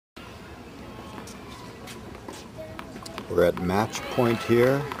We're at match point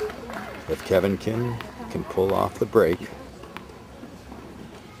here. If Kevin Kim can pull off the break,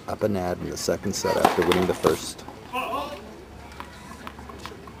 up and ad in the second set after winning the first.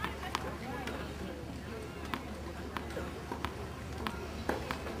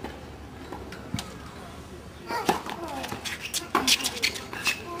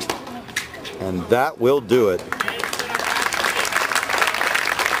 And that will do it.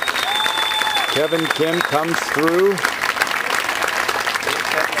 Kevin Kim comes through.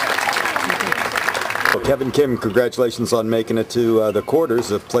 Well, Kevin Kim, congratulations on making it to the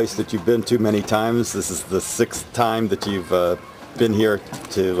quarters, a place that you've been to many times. This is the 6th time that you've been here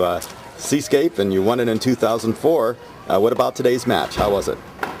to Seascape, and you won it in 2004. What about today's match? How was it?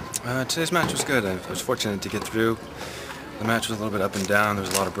 Today's match was good. I was fortunate to get through. The match was a little bit up and down. There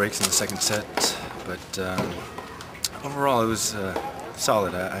was a lot of breaks in the second set, but overall it was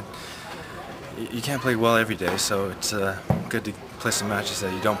solid. You can't play well every day, so it's good to play some matches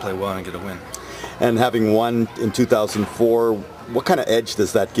that you don't play well and get a win. And having won in 2004, what kind of edge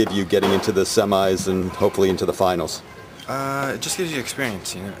does that give you getting into the semis and hopefully into the finals? It just gives you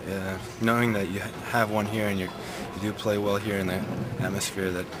experience, you know, knowing that you have one here and you do play well here in the atmosphere.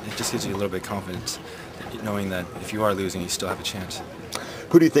 That it just gives you a little bit of confidence, knowing that if you are losing, you still have a chance.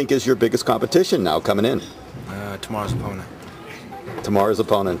 Who do you think is your biggest competition now coming in? Tomorrow's opponent. Tomorrow's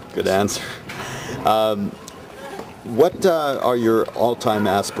opponent. Good answer. What are your all-time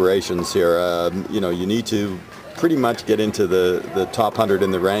aspirations here? You know, you need to pretty much get into the top 100 in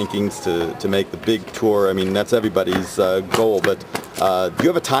the rankings to make the big tour. I mean, that's everybody's goal, but do you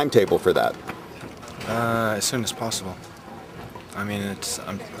have a timetable for that? As soon as possible. I mean, I'm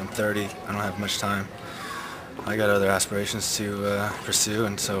 30. I don't have much time. I got other aspirations to pursue,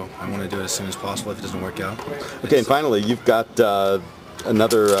 and so I want to do it as soon as possible if it doesn't work out. Okay, and finally, you've got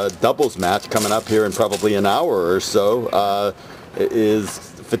another doubles match coming up here in probably an hour or so. Is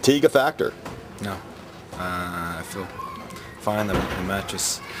fatigue a factor? No. I feel fine. The match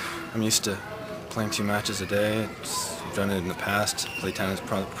is, I'm used to playing 2 matches a day. I've done it in the past. Played tennis,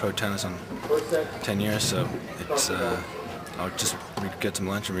 pro tennis on 10 years, so it's. I'll just get some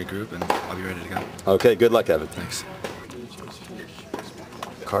lunch and regroup, and I'll be ready to go. Okay, good luck, Evan. Thanks.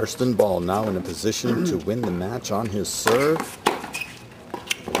 Karsten Ball now in a position to win the match on his serve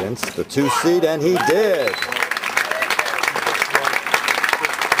against the 2 seed, and he did.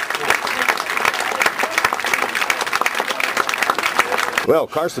 Well,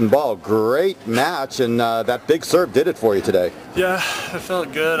 Karsten Ball, great match, and that big serve did it for you today. Yeah, it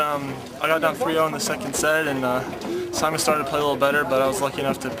felt good. I got down 3-0 in the second set, and Simon started to play a little better, but I was lucky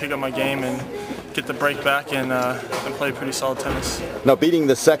enough to pick up my game and get the break back and play pretty solid tennis. Now, beating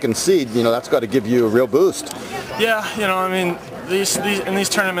the 2nd seed, you know, that's got to give you a real boost. Yeah, you know, I mean, in these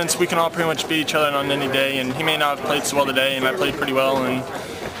tournaments, we can all pretty much beat each other on any day, and he may not have played so well today, and I played pretty well, and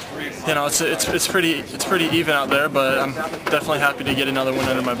you know, it's pretty even out there, but I'm definitely happy to get another win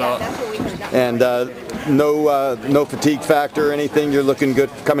under my belt. And no fatigue factor or anything. You're looking good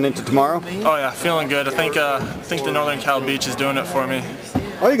coming into tomorrow. Oh yeah, feeling good. I think the Northern Cal Beach is doing it for me.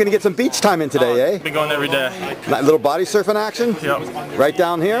 Oh, you're gonna get some beach time in today, eh? Been going every day. That little body surfing action. Yep. Right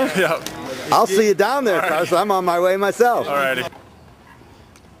down here. Yep. I'll see you down there, Carson. I'm on my way myself. Alrighty.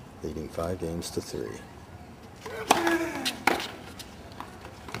 Leading 5 games to 3.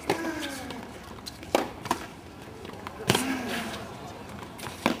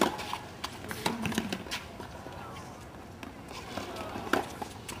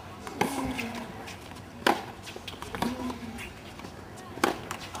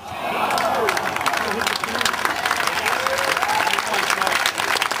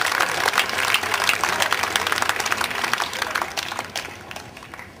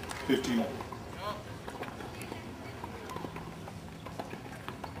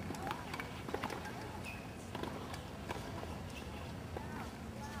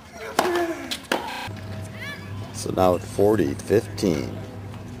 So now at 40-15,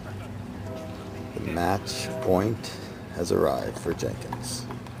 the match point has arrived for Jenkins.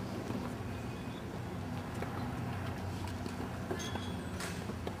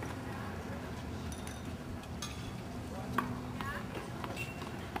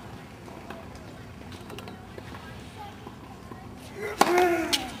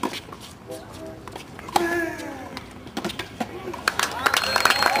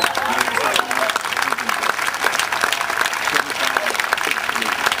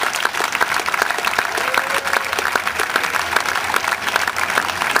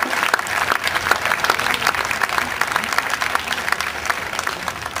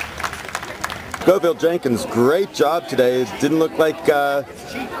 Goville Jenkins, great job today. It didn't look like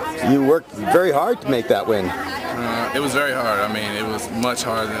you worked very hard to make that win. It was very hard. I mean, it was much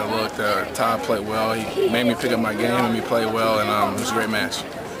harder than it looked. Todd played well. He made me pick up my game, made me play well, and it was a great match.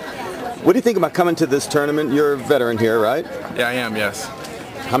 What do you think about coming to this tournament? You're a veteran here, right? Yeah, I am, yes.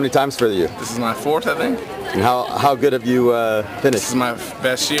 How many times for you? This is my 4th, I think. And how good have you finished? This is my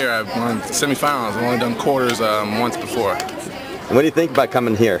best year. I've won semifinals. I've only done quarters once before. And what do you think about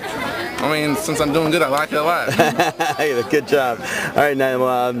coming here? I mean, since I'm doing good, I like it a lot. Good job. All right,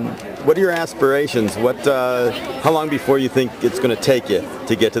 now, what are your aspirations? How long before you think it's going to take you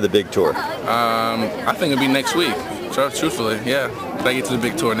to get to the big tour? I think it'll be next week. Truthfully, yeah. If I get to the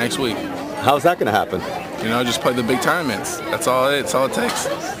big tour next week. How's that going to happen? You know, just play the big tournaments. That's all it takes.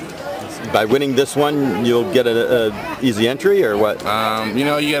 By winning this one, you'll get an easy entry, or what? You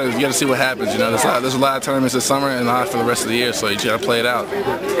know, you gotta see what happens. You know, there's a lot of tournaments this summer and a lot for the rest of the year, so you gotta play it out.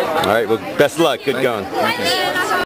 All right. Well, best of luck. Good going. Thank you.